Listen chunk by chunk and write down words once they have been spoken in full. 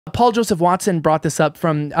Paul Joseph Watson brought this up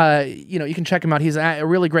from, you know, you can check him out. He's a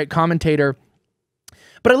really great commentator.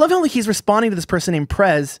 But I love how he's responding to this person named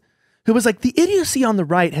Prez, who was like, the idiocy on the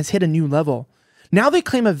right has hit a new level. Now they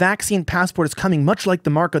claim a vaccine passport is coming, much like the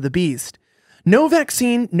mark of the beast. No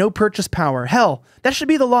vaccine, no purchase power. Hell, that should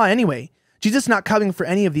be the law anyway. Jesus not coming for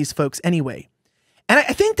any of these folks anyway. And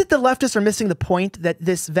I think that the leftists are missing the point that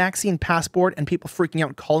this vaccine passport and people freaking out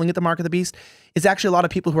and calling it the mark of the beast is actually a lot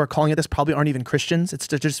of people who are calling it this probably aren't even Christians. It's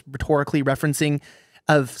just rhetorically referencing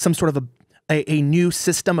of some sort of a new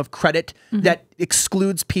system of credit that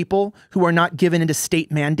excludes people who are not given into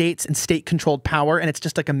state mandates and state-controlled power, and it's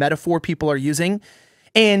just like a metaphor people are using.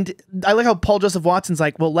 And I like how Paul Joseph Watson's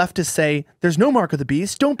like, well, leftists say, there's no mark of the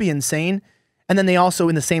beast, don't be insane. And then they also,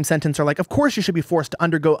 in the same sentence, are like, of course you should be forced to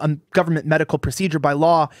undergo a government medical procedure by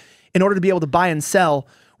law in order to be able to buy and sell.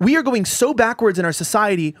 We are going so backwards in our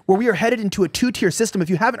society where we are headed into a two-tier system. If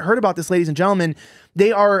you haven't heard about this, ladies and gentlemen,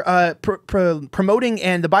 they are promoting,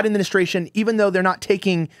 and the Biden administration, even though they're not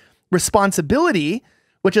taking responsibility,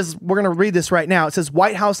 which is, we're going to read this right now. It says,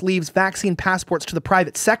 White House leaves vaccine passports to the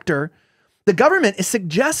private sector. The government is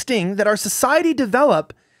suggesting that our society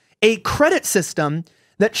develop a credit system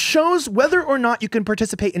that shows whether or not you can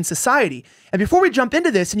participate in society. And before we jump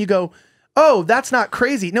into this and you go, oh, that's not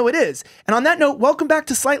crazy. No, it is. And on that note, welcome back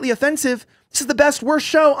to Slightly Offensive. This is the best, worst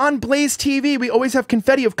show on BlazeTV. We always have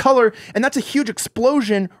confetti of color, and that's a huge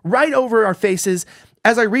explosion right over our faces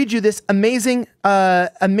as I read you this amazing,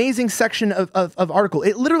 amazing section of article.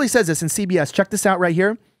 It literally says this in CBS. Check this out right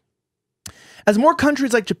here. As more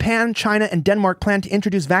countries like Japan, China, and Denmark plan to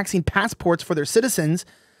introduce vaccine passports for their citizens,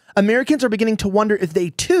 Americans are beginning to wonder if they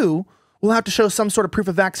too will have to show some sort of proof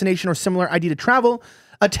of vaccination or similar ID to travel,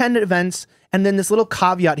 attend events, and then this little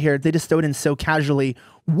caveat here, they just throw it in so casually,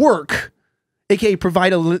 work, aka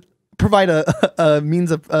provide a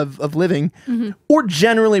means of living, or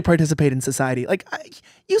generally participate in society. Like,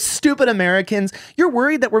 you stupid Americans, you're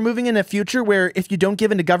worried that we're moving in a future where if you don't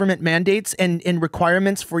give into government mandates and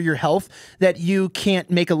requirements for your health, that you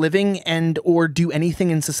can't make a living and or do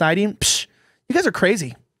anything in society. Psh, you guys are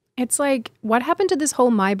crazy. It's like, what happened to this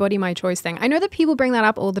whole my body, my choice thing? I know that people bring that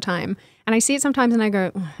up all the time, and I see it sometimes and I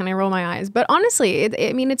go, and I roll my eyes. But honestly,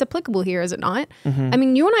 I mean, it's applicable here, is it not? I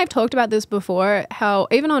mean, you and I have talked about this before, how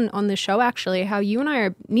even on this show, actually, how you and I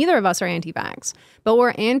are, neither of us are anti-vax, but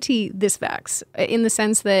we're anti this vax in the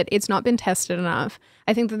sense that it's not been tested enough.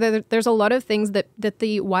 I think that there's a lot of things that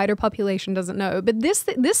the wider population doesn't know. But this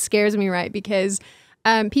scares me, right? Because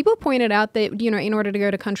people pointed out that, you know, in order to go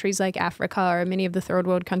to countries like Africa or many of the third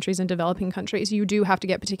world countries and developing countries, you do have to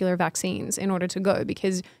get particular vaccines in order to go,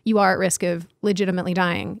 because you are at risk of legitimately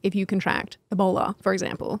dying if you contract Ebola, for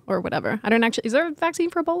example, or whatever. I don't actually, is there a vaccine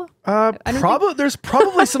for Ebola? There's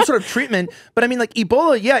probably some sort of treatment, but I mean, like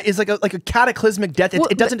Ebola, yeah, is like a cataclysmic death.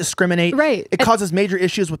 It doesn't discriminate. Right. It causes major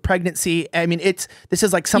issues with pregnancy. I mean, this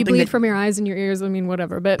is like something you bleed from your eyes and your ears. I mean,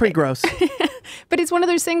 whatever, but pretty gross. But it's one of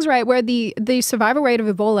those things, right, where the survival rate of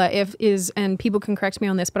Ebola is, and people can correct me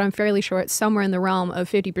on this, but I'm fairly sure it's somewhere in the realm of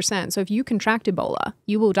 50%. So if you contract Ebola,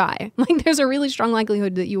 you will die. Like, there's a really strong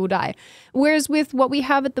likelihood that you will die. Whereas with what we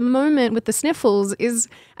have at the moment with the sniffles is,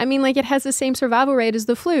 I mean, like, it has the same survival rate as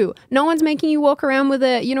the flu. No one's making you walk around with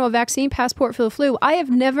a vaccine passport for the flu. I have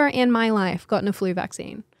never in my life gotten a flu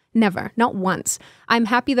vaccine. Never, not once. I'm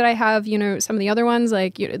happy that I have, some of the other ones,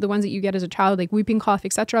 like the ones that you get as a child, like whooping cough,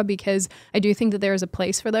 etc., because I do think that there is a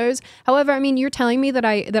place for those. However, I mean, you're telling me that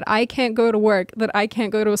I can't go to work, that I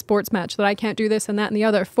can't go to a sports match, that I can't do this and that and the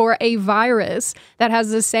other for a virus that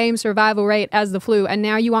has the same survival rate as the flu, and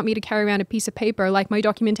now you want me to carry around a piece of paper like my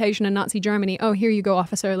documentation in Nazi Germany. Oh, here you go,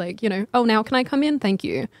 officer. Like, oh, now can I come in? Thank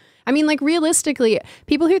you. I mean, like, realistically,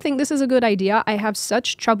 people who think this is a good idea, I have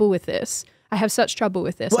such trouble with this. Well,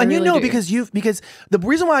 and really because the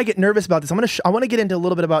reason why I get nervous about this, I want to get into a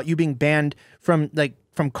little bit about you being banned from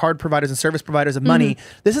card providers and service providers of money.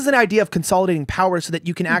 This is an idea of consolidating power so that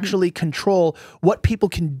you can actually control what people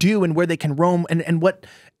can do and where they can roam and what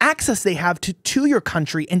access they have to your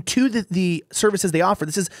country and to the services they offer.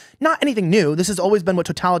 This is not anything new. This has always been what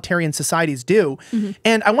totalitarian societies do.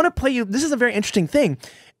 And I want to play you, this is a very interesting thing.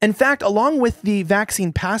 In fact, along with the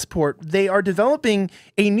vaccine passport, they are developing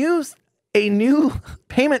a new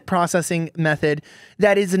payment processing method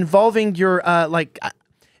that is involving your,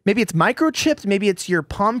 maybe it's microchipped, maybe it's your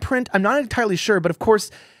palm print. I'm not entirely sure, but of course,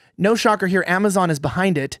 no shocker here, Amazon is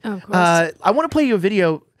behind it. Oh, of course. I want to play you a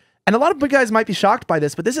video, and a lot of you guys might be shocked by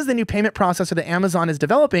this, but this is the new payment processor that Amazon is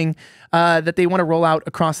developing that they want to roll out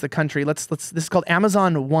across the country. This is called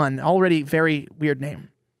Amazon One, already very weird name.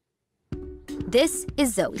 This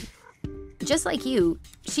is Zoe. Just like you,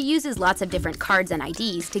 she uses lots of different cards and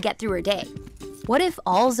IDs to get through her day. What if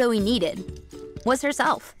all Zoe needed was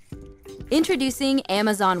herself? Introducing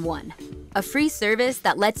Amazon One, a free service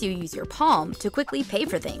that lets you use your palm to quickly pay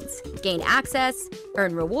for things, gain access,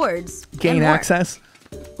 earn rewards, Gain and more. access?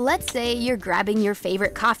 Let's say you're grabbing your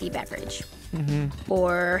favorite coffee beverage,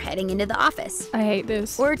 or heading into the office, I hate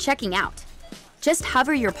this. or checking out. Just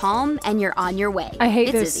hover your palm and you're on your way. I hate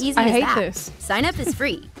it's this. as easy I as hate that. this. Sign up is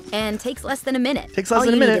free and takes less than a minute. Takes less All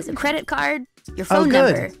than a you minute. need is a credit card, your phone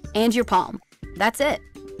good. number, and your palm. That's it.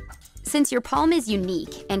 Since your palm is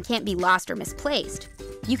unique and can't be lost or misplaced,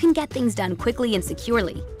 you can get things done quickly and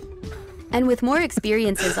securely. And with more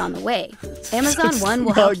experiences on the way, Amazon One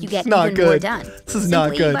will help you get even more done. This is not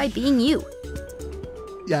simply good. by being you.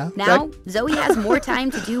 Yeah. Now, Zoe has more time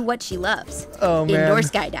to do what she loves. Oh, man. Indoor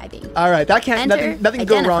skydiving. All right, that can't. Enter, Nothing can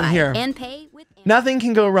go wrong identify, here. and pay with Nothing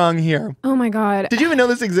can go wrong here. Oh my God. Did you even know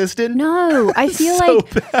this existed? No, I feel So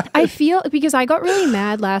like bad. I feel because I got really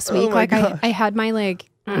mad last week. my Like gosh. I had my like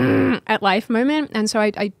at life moment, and so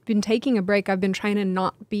I've been taking a break. I've been trying to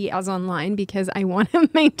not be as online because I want to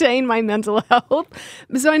maintain my mental health.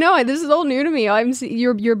 So I know this is all new to me.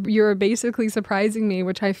 You're basically surprising me,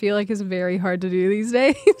 which I feel like is very hard to do these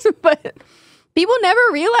days. But people never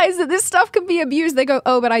realize that this stuff can be abused. They go,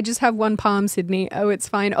 oh, but I just have one palm, Sydney. Oh, it's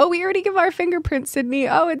fine. Oh, we already give our fingerprints, Sydney.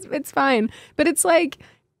 Oh, it's fine. But it's like,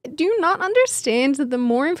 do you not understand that the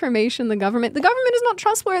more information the government is not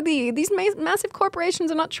trustworthy. These massive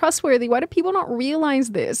corporations are not trustworthy. Why do people not realize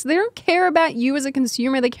this? They don't care about you as a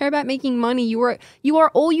consumer. They care about making money. You are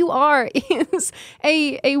all you are is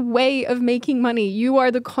a way of making money. You are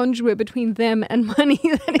the conduit between them and money.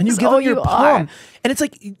 And you give out your palm. And it's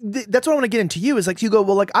like, that's what I want to get into you is like, you go,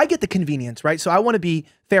 well, like I get the convenience, right? So I want to be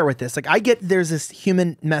fair with this. Like I get there's this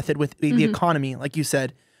human method with the economy, like you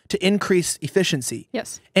said, to increase efficiency.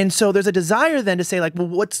 Yes. And so there's a desire then to say like,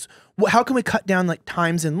 well, how can we cut down like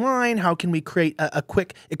times in line? How can we create a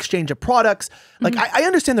quick exchange of products? Like I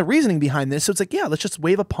understand the reasoning behind this. So it's like, yeah, let's just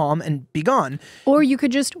wave a palm and be gone. Or you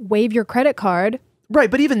could just wave your credit card. Right,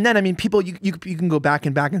 but even then, I mean, people you can go back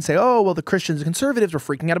and say, oh, well, the Christians and conservatives were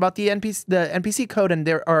freaking out about the NPC code and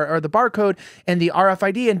or the barcode and the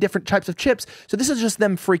RFID and different types of chips. So this is just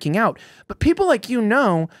them freaking out. But people like you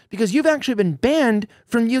know, because you've actually been banned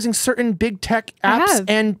from using certain big tech apps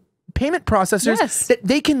and payment processors that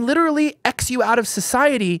they can literally X you out of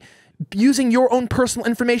society using your own personal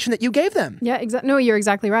information that you gave them. Yeah, exactly. No, you're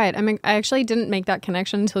exactly right. I mean, I actually didn't make that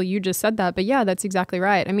connection until you just said that. But yeah, that's exactly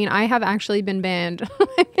right. I mean, I have actually been banned.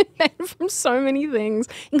 I've been banned from so many things,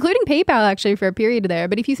 including PayPal actually for a period there.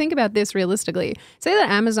 But if you think about this realistically, say that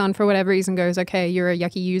Amazon for whatever reason goes, okay, you're a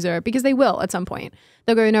yucky user, because they will at some point.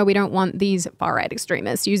 They'll go, no, we don't want these far-right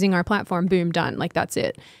extremists using our platform. Boom, done. Like, that's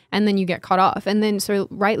it. And then you get cut off. And then, so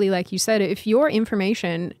rightly, like you said, if your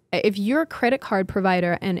information, if your credit card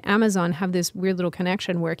provider and Amazon have this weird little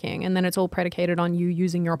connection working, and then it's all predicated on you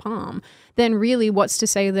using your palm, then really what's to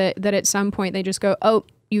say that at some point they just go, oh,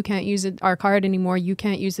 you can't use our card anymore, you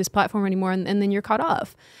can't use this platform anymore, and then you're cut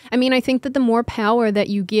off. I mean, I think that the more power that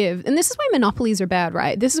you give, and this is why monopolies are bad,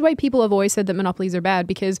 right? This is why people have always said that monopolies are bad,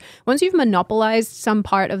 because once you've monopolized some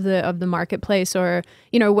part of the marketplace, or,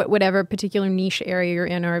 you know, whatever particular niche area you're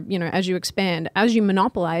in, or, you know, as you expand, as you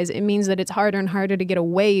monopolize, it means that it's harder and harder to get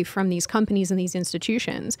away from these companies and these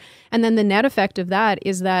institutions. And then the net effect of that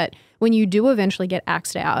is that when you do eventually get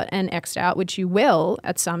axed out and X'd out, which you will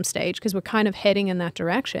at some stage, because we're kind of heading in that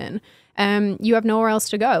direction, you have nowhere else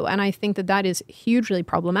to go. And I think that that is hugely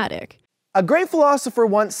problematic. A great philosopher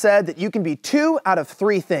once said that you can be 2 out of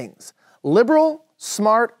 3 things: liberal,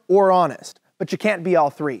 smart, or honest, but you can't be all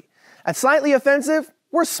 3. At Slightly Offensive,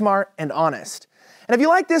 we're smart and honest. And if you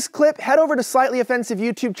like this clip, head over to Slightly Offensive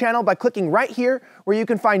YouTube channel by clicking right here, where you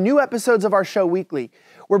can find new episodes of our show weekly.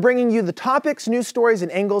 We're bringing you the topics, news stories, and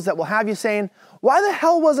angles that will have you saying, why the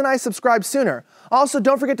hell wasn't I subscribed sooner? Also,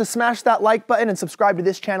 don't forget to smash that like button and subscribe to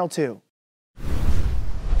this channel too.